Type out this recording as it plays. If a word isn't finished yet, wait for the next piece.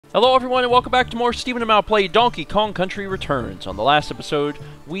Hello everyone and welcome back to more StephenPlays Donkey Kong Country Returns. On the last episode,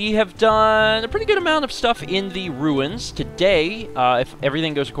 we have done a pretty good amount of stuff in the ruins. Today, if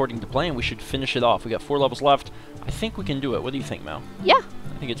everything goes according to plan, we should finish it off. We got 4 levels left. I think we can do it. What do you think, Mal? Yeah.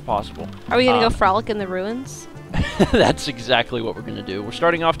 I think it's possible. Are we going to go frolic in the ruins? That's exactly what we're going to do. We're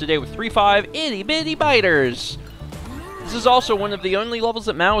starting off today with 3-5 Itty Bitty Biters. This is also one of the only levels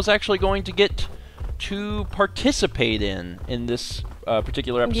that Mal is actually going to get to participate in this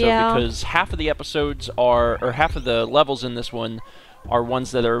particular episode, because half of the episodes are, or half of the levels in this one are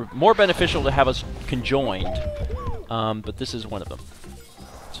ones that are more beneficial to have us conjoined, but this is one of them.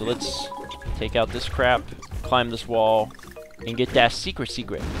 So let's take out this crap, climb this wall, and get that secret.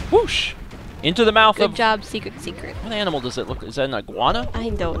 Whoosh! Into the mouth of... Good job, secret. What animal does it look? Is that an iguana? I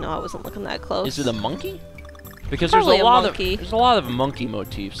don't know. I wasn't looking that close. Is it a monkey? Because Probably there's a lot of monkey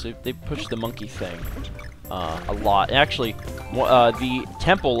motifs. They push the monkey thing a lot. And actually, the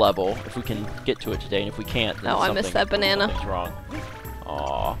temple level, if we can get to it today, and if we can't, then I missed that banana. Something's wrong.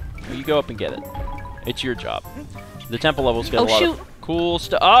 Aw, well, you go up and get it. It's your job. The temple level's got a lot of cool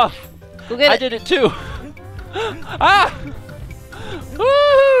stuff. Ah, go get it. I did it too. Ah,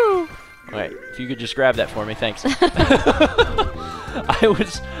 woo! All right, if you could just grab that for me, thanks. I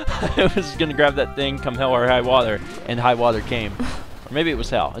was gonna grab that thing come hell or high water, and high water came. Or maybe it was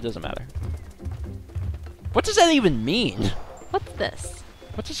hell, it doesn't matter. What does that even mean? What's this?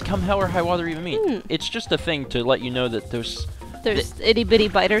 What does come hell or high water even mean? It's just a thing to let you know that there's itty bitty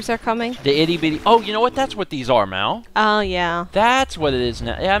biters are coming. The itty bitty. Oh, you know what? That's what these are, Mal. Oh yeah. That's what it is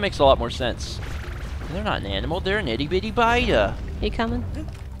now. Yeah, that makes a lot more sense. They're not an animal. They're an itty bitty biter. You coming?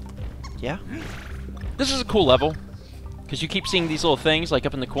 Yeah. This is a cool level, because you keep seeing these little things like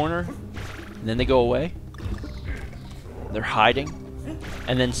up in the corner, and then they go away. They're hiding,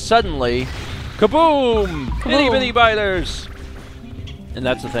 and then suddenly, kaboom! Itty bitty biters. And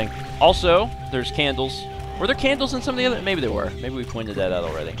that's the thing. Also, there's candles. Were there candles in some of the other? Maybe there were. Maybe we pointed that out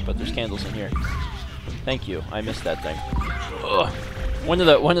already. But there's candles in here. Thank you. I missed that thing. Ugh. One of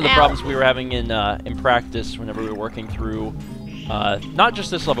the problems we were having in practice whenever we were working through, not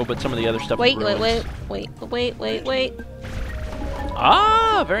just this level, but some of the other stuff. Wait.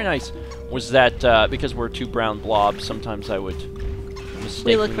 Ah, very nice. Was that because we're 2 brown blobs? Sometimes I would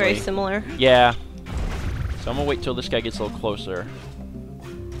mistakenly. We look very similar. Yeah. So I'm gonna wait till this guy gets a little closer.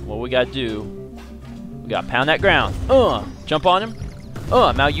 What we gotta do? We gotta pound that ground. Jump on him.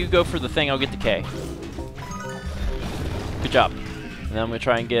 Now you go for the thing. I'll get the K. Good job. And then I'm gonna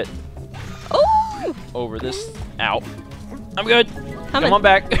try and get over this. Ow. I'm good. Come on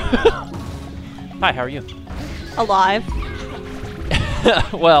back. Hi, how are you? Alive.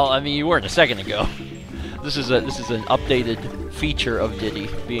 Well, I mean, you weren't a second ago. This is an updated feature of Diddy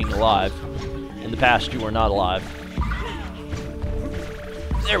being alive. In the past, you were not alive.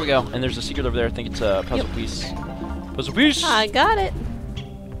 There we go. And there's a secret over there. I think it's a puzzle piece. Puzzle piece. I got it.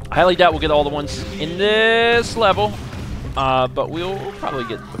 I highly doubt we'll get all the ones in this level, but we'll probably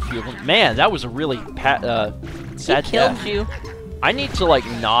get a few of them. Man, that was a really sad killed death. you. I need to like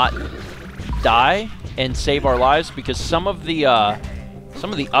not die and save our lives, because some of the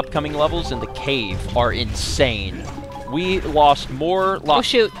upcoming levels in the cave are insane. We lost more. Oh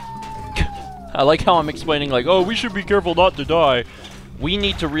shoot! I like how I'm explaining, like, oh, we should be careful not to die. We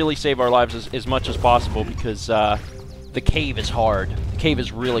need to really save our lives as much as possible, because the cave is hard. The cave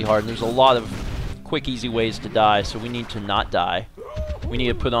is really hard, and there's a lot of quick, easy ways to die, so we need to not die. We need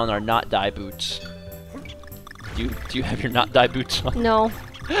to put on our not die boots. Do you have your not die boots on? No.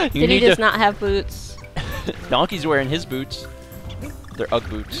 Diddy does not have boots. Donkey's wearing his boots. They're Ugg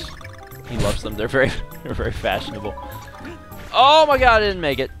boots. He loves them. They're very fashionable. Oh my god, I didn't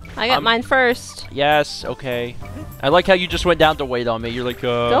make it. I got mine first. Yes, okay. I like how you just went down to wait on me. You're like,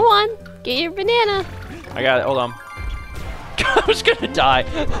 Go on, get your banana. I got it, hold on. I was gonna die.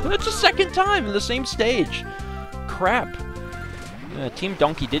 That's the second time in the same stage. Crap. Team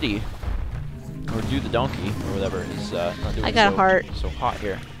Donkey Diddy. Or Do the Donkey, or whatever, is not doing I got a heart. So hot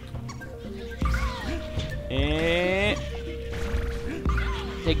here. And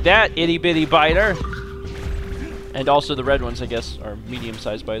take that, itty bitty biter. And also the red ones, I guess, are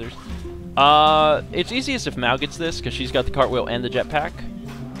medium-sized biters. It's easiest if Mal gets this, because she's got the cartwheel and the jetpack.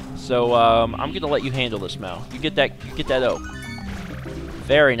 So I'm gonna let you handle this, Mal. You get that O.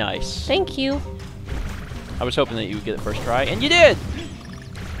 Very nice. Thank you. I was hoping that you would get it first try, and you did.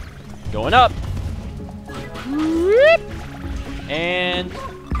 Going up. And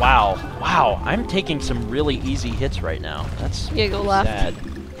wow, I'm taking some really easy hits right now. That's go left. sad.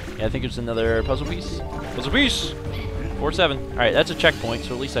 Yeah, I think it's another puzzle piece. Puzzle piece. 4-7. All right, that's a checkpoint,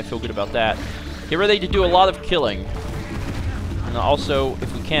 so at least I feel good about that. Get ready to do a lot of killing. And also,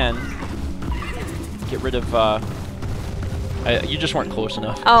 if we can, get rid of, you just weren't close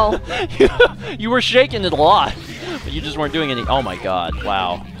enough. Oh. You were shaking it a lot, but you just weren't doing any. Oh my god,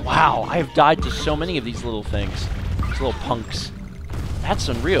 wow. Wow, I have died to so many of these little things. These little punks. That's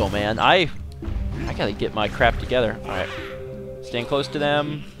unreal, man. I gotta get my crap together. Alright. Stand close to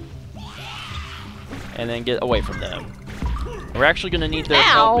them. And then get away from them. We're actually gonna need their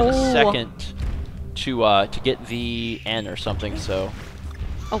help in a second to get the N or something, so.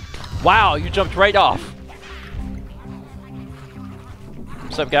 Oh. Wow, you jumped right off.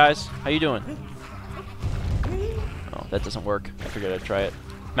 What's up, guys? How you doing? Oh, that doesn't work. I figured I'd try it.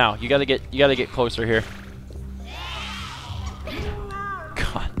 Mal, you gotta get closer here.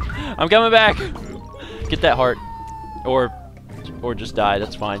 God, I'm coming back. Get that heart, or just die.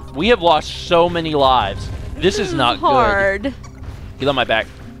 That's fine. We have lost so many lives. This is not hard. good. Get on my back.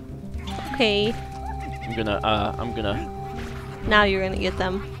 Okay. I'm gonna. Now you're gonna get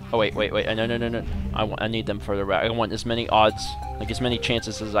them. Oh wait. No. I need them further back. I want as many odds, like as many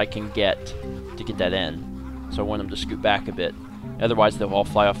chances as I can get to get that in. So I want them to scoot back a bit. Otherwise, they'll all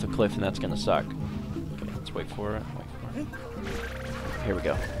fly off the cliff, and that's gonna suck. Okay, let's wait for it. Here we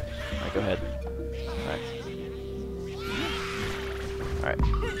go. All right, go ahead. All right.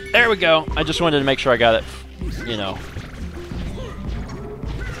 There we go. I just wanted to make sure I got it. You know.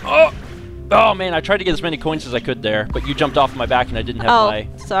 Oh man, I tried to get as many coins as I could there, but you jumped off my back and I didn't have my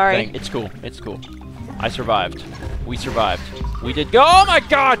sorry. thing. It's cool. It's cool. I survived. We survived. We did go. Oh my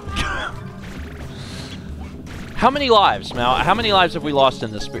god! How many lives, Mal? How many lives have we lost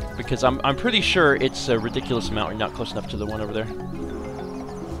in this? Because I'm pretty sure it's a ridiculous amount. You're not close enough to the one over there.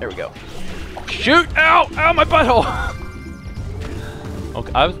 There we go. Oh, shoot! Ow! Ow, my butthole!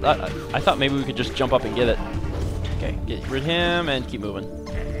 Okay, I thought maybe we could just jump up and get it. Okay, get rid of him and keep moving.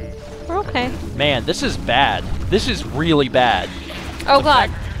 We're okay. Man, this is bad. This is really bad. Oh god.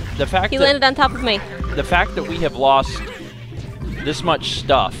 The fact he that landed on top of me. The fact that we have lost this much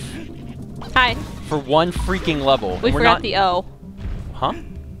stuff. Hi. For one freaking level. We forgot the O. Huh?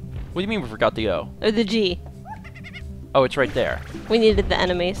 What do you mean we forgot the O? Or the G. Oh, it's right there. We needed the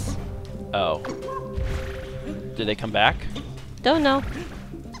enemies. Oh. Did they come back? Don't know.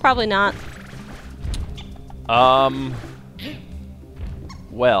 Probably not.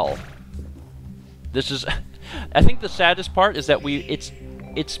 Well. This is I think the saddest part is that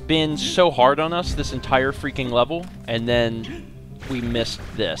it's been so hard on us this entire freaking level, and then we missed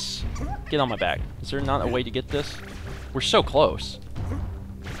this. Get on my back. Is there not a way to get this? We're so close.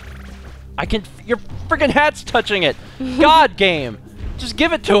 Your freaking hat's touching it. God, game. Just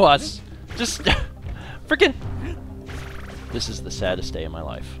give it to us. Just freaking. This is the saddest day of my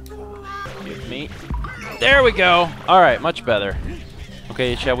life. Give me. There we go. All right, much better.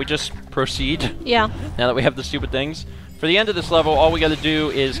 Okay, shall we just proceed? Yeah. Now that we have the stupid things. For the end of this level, all we got to do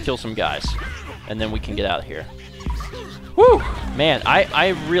is kill some guys. And then we can get out of here. Woo! Man,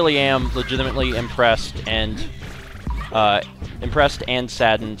 I really am legitimately impressed and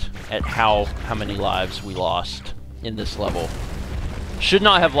saddened at how many lives we lost in this level. Should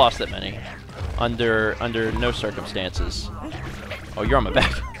not have lost that many. Under no circumstances. Oh, you're on my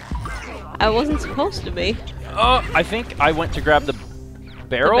back. I wasn't supposed to be. I think I went to grab the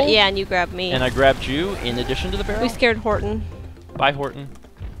barrel. Yeah, and you grabbed me. And I grabbed you in addition to the barrel. We scared Horton. Bye, Horton.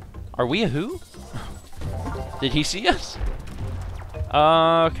 Are we a who? Did he see us?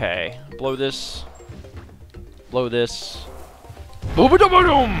 Okay. Blow this. Blow this.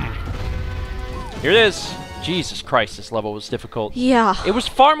 Boom-a-dum-a-dum! Here it is. Jesus Christ, this level was difficult. Yeah. It was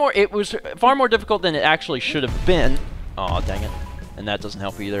far more difficult than it actually should have been. Aw, dang it. And that doesn't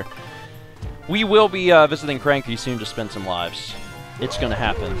help either. We will be visiting Cranky soon to spend some lives. It's gonna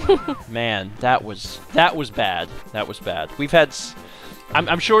happen. Man, that was bad. That was bad. We've had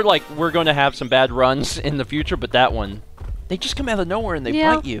I'm sure like we're going to have some bad runs in the future, but that one, they just come out of nowhere and they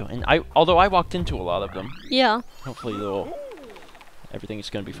bite you. And although I walked into a lot of them. Yeah. Hopefully everything is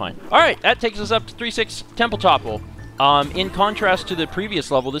going to be fine. All right, that takes us up to 3-6 Temple Topple. In contrast to the previous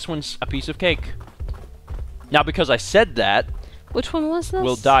level, this one's a piece of cake. Now, because I said that, which one was this?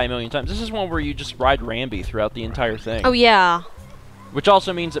 We'll die a million times. This is one where you just ride Rambi throughout the entire thing. Oh yeah. Which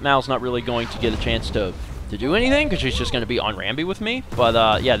also means that Mal's not really going to get a chance to do anything because she's just going to be on Rambi with me.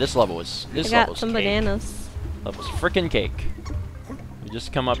 But yeah, this level is I got some bananas. Level's frickin' cake. You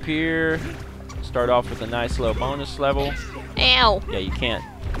just come up here, start off with a nice little bonus level. Ow. Yeah, you can't.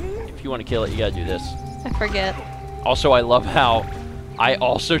 If you want to kill it, you gotta do this. I forget. Also, I love how I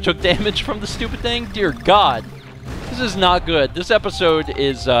also took damage from the stupid thing. Dear God, this is not good. This episode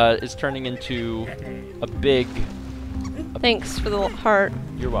is turning into a big. Thanks for the heart.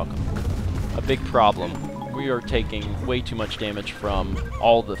 You're welcome. A big problem. we are taking way too much damage from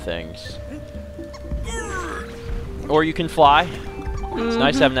all the things. Or you can fly. It's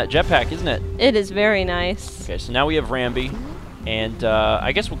nice having that jetpack, isn't it? It is very nice. Okay, so now we have Rambi. And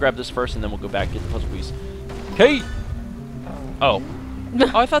I guess we'll grab this first and then we'll go back and get the puzzle piece. Okay! Oh.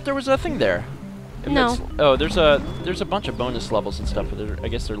 Oh, I thought there was a thing there. No. Oh, there's a bunch of bonus levels and stuff, but I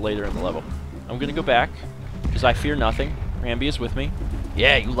guess they're later in the level. I'm gonna go back, because I fear nothing. Rambi is with me.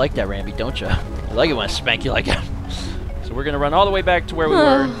 Yeah, you like that, Rambi, don't you? You like it when I spank you like that. So we're gonna run all the way back to where we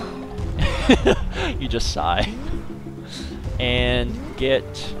were. You just sigh. And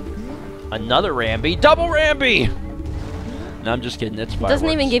get another Rambi. Double Rambi! No, I'm just kidding, it's fireworks. Doesn't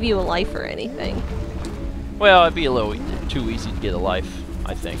even give you a life or anything. Well, it'd be a little too easy to get a life,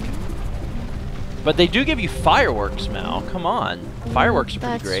 I think. But they do give you fireworks, Mal. Come on. Fireworks are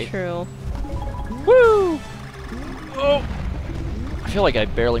pretty great. That's true. Woo! Oh! I feel like I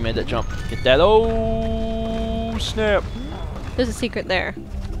barely made that jump. Get that. Oh, snap. There's a secret there.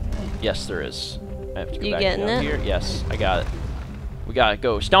 Yes, there is. I have to go You back getting down it? here. Yes, I got it. We gotta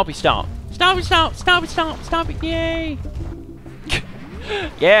go. Stompy stomp. Stompy stomp. Stompy stomp. Stompy. Yay!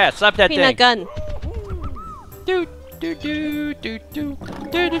 Yeah, slap that Peanut thing. gun. Do do do do do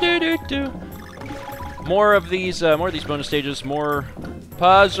do do do do do. More of these bonus stages. More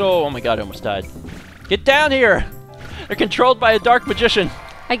puzzle. Oh my god, I almost died. Get down here! They're controlled by a dark magician.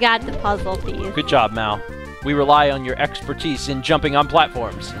 I got the puzzle piece. Good job, Mal. We rely on your expertise in jumping on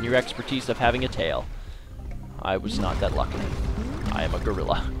platforms and your expertise of having a tail. I was not that lucky. I am a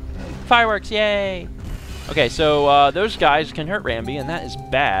gorilla. Fireworks, yay! Okay, so those guys can hurt Rambi, and that is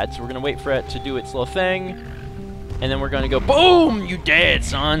bad. So we're gonna wait for it to do its little thing, and then we're gonna go, boom! You dead,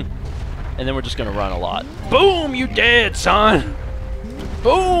 son! And then we're just gonna run a lot. Boom! You dead, son!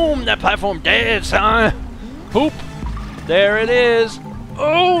 Boom! That platform dead, son! Poop! There it is!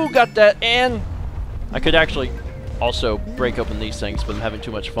 Oh, got that, and I could actually also break open these things, but I'm having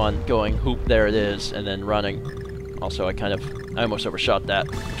too much fun going, hoop, there it is, and then running. Also, I almost overshot that,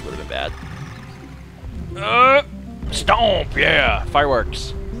 which would have been bad. Stomp! Yeah!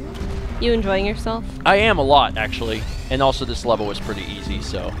 Fireworks. You enjoying yourself? I am a lot, actually. And also, this level was pretty easy,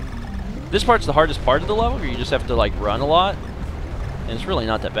 so. This part's the hardest part of the level, where you just have to, like, run a lot. And it's really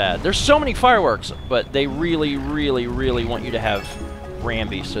not that bad. There's so many fireworks, but they really, really, really want you to have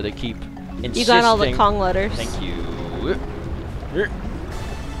Rambi, so they keep insisting. You got all the Kong letters. Thank you.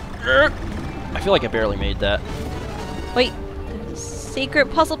 I feel like I barely made that. Wait.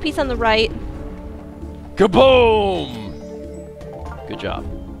 Secret puzzle piece on the right. Kaboom! Good job.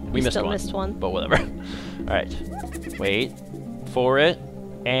 We still missed one. But whatever. Alright. Wait for it.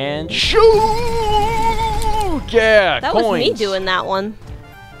 And shoot! Yeah, That coins. was me doing that one.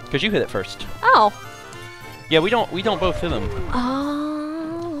 Because you hit it first. Oh. Yeah, we don't both hit them.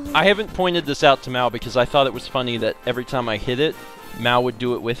 Oh. I haven't pointed this out to Mal because I thought it was funny that every time I hit it, Mal would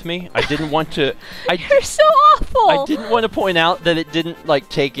do it with me. I didn't want to. You're so awful. I didn't want to point out that it didn't like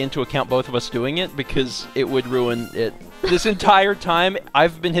take into account both of us doing it because it would ruin it. This entire time,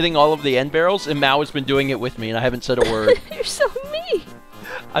 I've been hitting all of the end barrels, and Mal has been doing it with me, and I haven't said a word. You're so mean.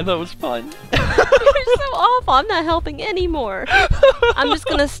 I thought it was fun. You're so awful. I'm not helping anymore. I'm just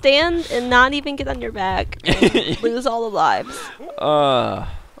gonna stand and not even get on your back and lose all the lives.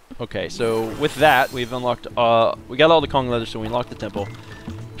 Okay, so with that, we've unlocked, we got all the Kong leathers, so we unlocked the temple.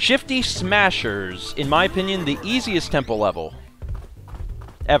 Shifty Smashers, in my opinion, the easiest temple level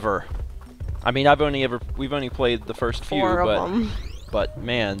ever. I mean, we've only played the first few, Four of them. But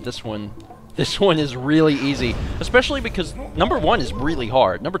man, this one is really easy, especially because number 1 is really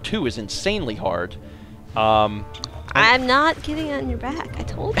hard. Number 2 is insanely hard. I'm not getting on your back. I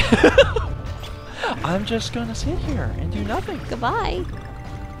told you. I'm just gonna sit here and do nothing. Goodbye.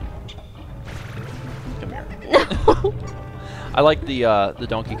 Come here. No. I like the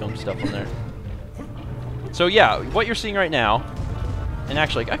Donkey Kong stuff on there. So yeah, what you're seeing right now, and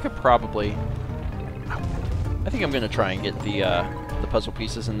actually I could probably, I think I'm gonna try and get the puzzle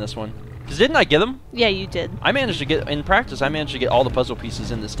pieces in this one. Cause didn't I get them? Yeah, you did. I managed to get, in practice, I managed to get all the puzzle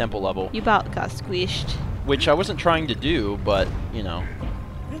pieces in this temple level. You about got squished. Which I wasn't trying to do, but, you know,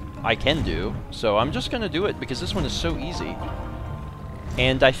 I can do. So I'm just gonna do it because this one is so easy.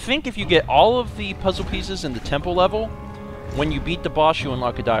 And I think if you get all of the puzzle pieces in the temple level, when you beat the boss, you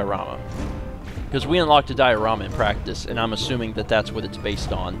unlock a diorama. Because we unlocked a diorama in practice, and I'm assuming that that's what it's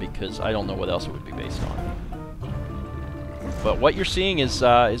based on, because I don't know what else it would be based on. But what you're seeing is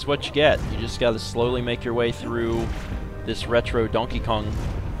what you get. You just gotta slowly make your way through this retro Donkey Kong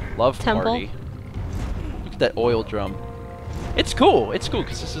love party. Look at that oil drum. It's cool. It's cool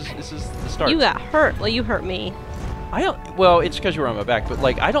because this is the start. You got hurt. Well, you hurt me. I don't. Well, it's because you were on my back, but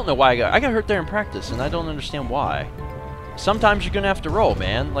like I don't know why I got hurt there in practice, and I don't understand why. Sometimes you're gonna have to roll,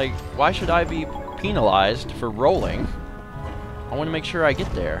 man. Like, why should I be penalized for rolling? I want to make sure I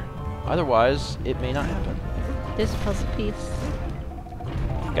get there. Otherwise, it may not happen. This puzzle piece.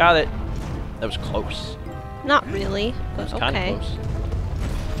 Got it. That was close. Not really, That but was kind of okay. close.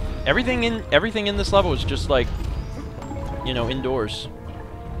 Everything in this level is just like, you know, indoors.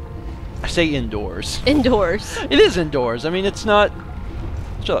 I say indoors. Indoors. It is indoors. I mean, it's not.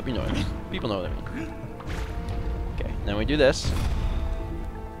 Shut up. You know what I mean. People know what I mean. Okay. Then we do this,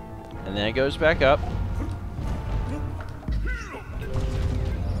 and then it goes back up.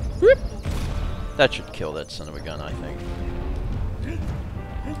 Whoop. That should kill that son of a gun, I think.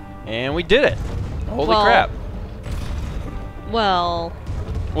 And we did it. Holy Well, crap. Well,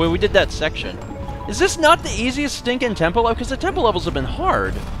 Well, we did that section. Is this not the easiest stinking temple level? Because the temple levels have been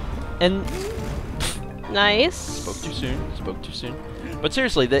hard. And nice. spoke too soon. Spoke too soon. But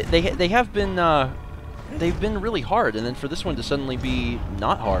seriously, they have been they've been really hard, and then for this one to suddenly be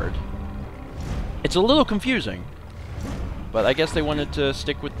not hard, it's a little confusing. But I guess they wanted to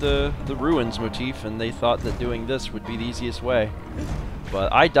stick with the ruins motif, and they thought that doing this would be the easiest way.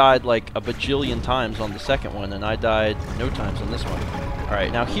 But I died like a bajillion times on the second one, and I died no times on this one.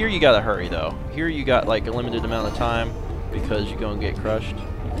 Alright, now here you gotta hurry though. Here you got like a limited amount of time because you're gonna get crushed.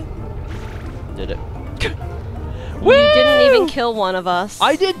 Did it. Woo! You didn't even kill one of us.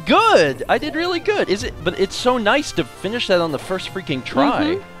 I did good! I did really good. But it's so nice to finish that on the first freaking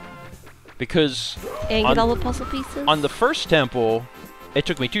try. Because And get all the puzzle pieces? on the first temple, it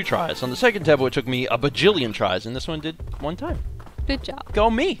took me 2 tries. On the second temple, it took me a bajillion tries, and this one did 1 time. Good job. Go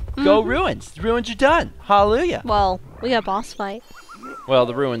me. Go ruins. The ruins are done. Hallelujah. Well, we got a boss fight. Well,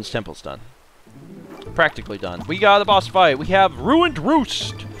 the ruins temple's done. Practically done. We got a boss fight. We have Ruined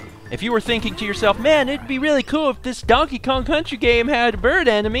Roost. If you were thinking to yourself, man, it'd be really cool if this Donkey Kong Country game had a bird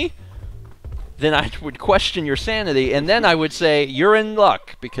enemy, then I would question your sanity, and then I would say, you're in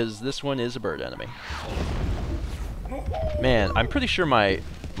luck, because this one is a bird enemy. Man, I'm pretty sure my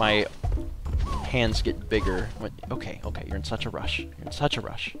hands get bigger. Okay, you're in such a rush. You're in such a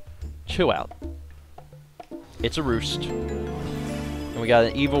rush. Chill out. It's a roost. And we got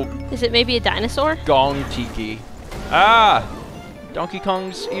an evil Is it maybe a dinosaur? gong tiki. Ah! Donkey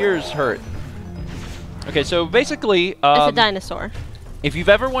Kong's ears hurt. Okay, so basically, It's a dinosaur. if you've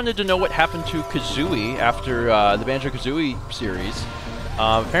ever wanted to know what happened to Kazooie after the Banjo-Kazooie series,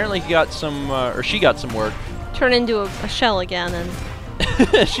 apparently he got some, or she got some work. Turn into a shell again and...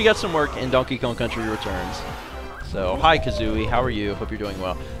 She got some work in Donkey Kong Country Returns. So, hi Kazooie, how are you? Hope you're doing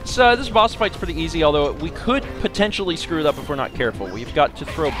well. So, this boss fight's pretty easy, although we could potentially screw it up if we're not careful. We've got to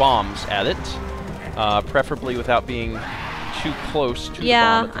throw bombs at it, preferably without being too close to the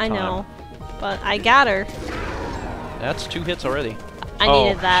bomb at the I time. know. But I got her. That's 2 hits already. I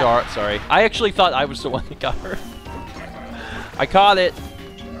needed that. Sorry. I actually thought I was the one that got her. I caught it.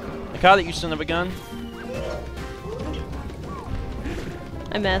 I caught it, you son of a gun.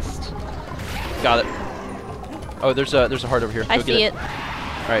 I missed. Got it. Oh, there's a heart over here. I Go see get it.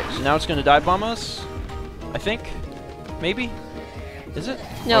 Alright, so now it's gonna dive bomb us. I think. Maybe? Is it?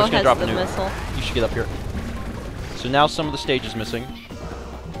 No, Oh, it's it gonna has drop the a nuke. missile. You should get up here. So now some of the stage is missing.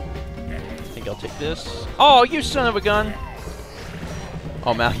 I think I'll take this. Oh, you son of a gun!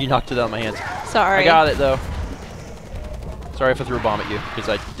 Oh, man, you knocked it out of my hands. Sorry. I got it, though. Sorry if I threw a bomb at you, because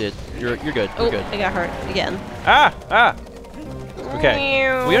I did. You're good. Oh, You're good. I got hurt again. Ah!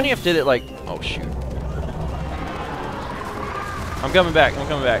 Okay. We only have to hit it like... Oh, shoot. I'm coming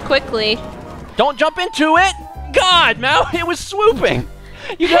back. Quickly. Don't jump into it! God, Mal, it was swooping!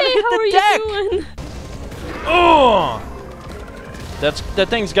 You gotta hit how the are deck! you doing? Oh! That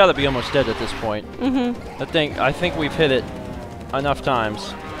thing's gotta be almost dead at this point. Mm-hmm. That thing, I think we've hit it enough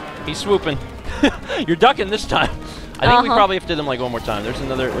times. He's swooping. You're ducking this time. I think we probably have to hit him like 1 more time. There's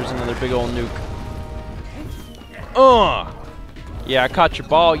another big old nuke. Yeah, I caught your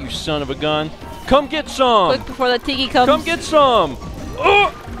ball, you son of a gun. Come get some! Quick before that tiki comes. Come get some!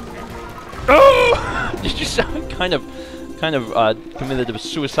 Oh! Oh! Did you sound kind of committed a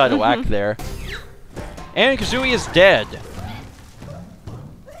suicidal act there? And Kazooie is dead.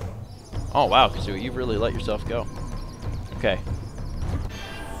 Oh wow, Kazooie, you've really let yourself go. Okay.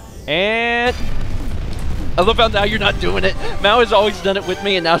 And I love how now you're not doing it. Mao has always done it with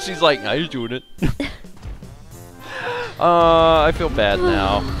me, and now she's like, now you're doing it. I feel bad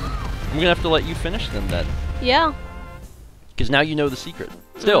now. I'm gonna have to let you finish them then. Yeah. Because now you know the secret.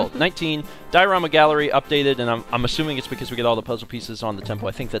 Still, 19, diorama gallery updated, and I'm assuming it's because we get all the puzzle pieces on the temple.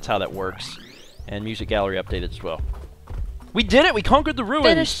 I think that's how that works. And music gallery updated as well. We did it! We conquered the ruins!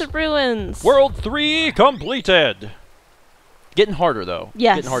 Finish the ruins! World 3 completed! Getting harder, though.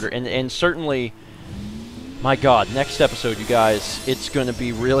 Yes. Getting harder. And certainly, my God, next episode, you guys, it's going to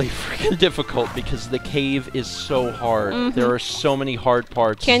be really freaking difficult because the cave is so hard. There are so many hard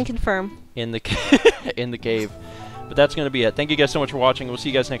parts. Can confirm. In the, in the cave. But that's going to be it. Thank you guys so much for watching. We'll see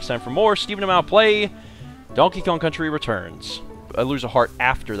you guys next time for more StephenPlays Donkey Kong Country Returns. I lose a heart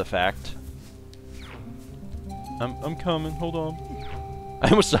after the fact. I'm coming. Hold on. I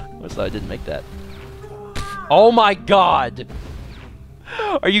almost thought I didn't make that. Oh my God!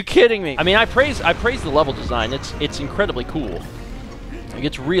 Are you kidding me? I mean, I praise the level design. It's incredibly cool. Like,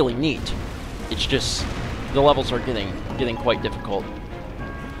 it's really neat. It's just the levels are getting quite difficult.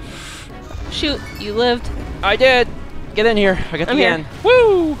 Shoot, you lived. I did. Get in here. I got the end.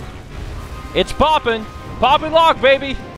 Woo! It's popping. Popping lock, baby.